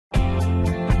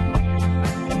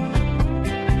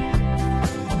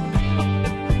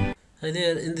Hi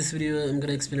there, in this video I'm going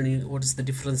to explain you what is the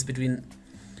difference between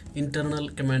internal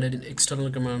command and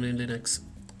external command in Linux.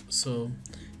 So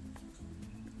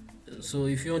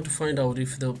if you want to find out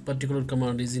if the particular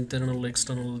command is internal or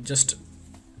external, just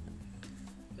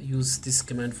use this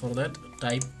command for that.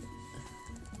 Type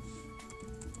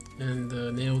and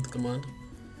the name of the command.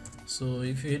 So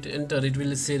if you hit enter, it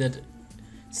will say that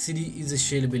cd is a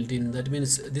shell built-in. That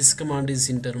means this command is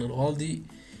internal. All the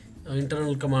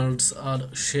internal commands are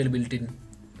shell built-in.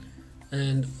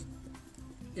 And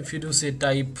if you do say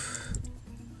type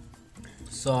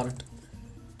sort,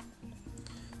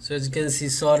 so as you can see,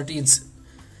 sort is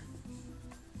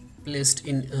placed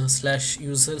in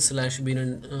 /user/bin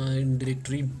in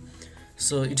directory,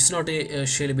 so it's not a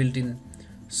shell built-in.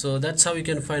 So that's how you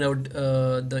can find out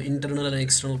the internal and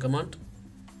external command.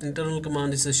 Internal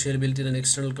command is a shell built-in and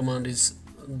external command is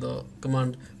the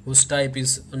command whose type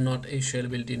is not a shell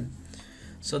built-in.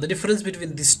 So the difference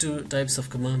between these two types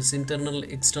of commands, internal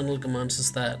external commands,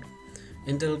 is that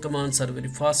internal commands are very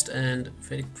fast and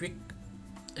very quick,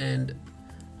 and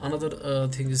another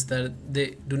thing is that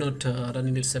they do not run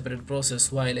in a separate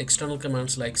process, while external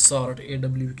commands like sort,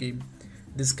 awk,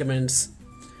 these commands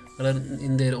run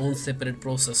in their own separate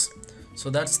process.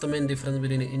 So that's the main difference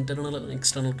between internal and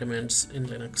external commands in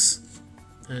Linux.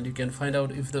 And you can find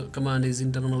out if the command is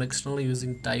internal or external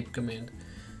using type command,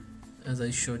 as I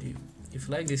showed you. If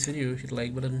you like this video, hit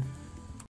like button.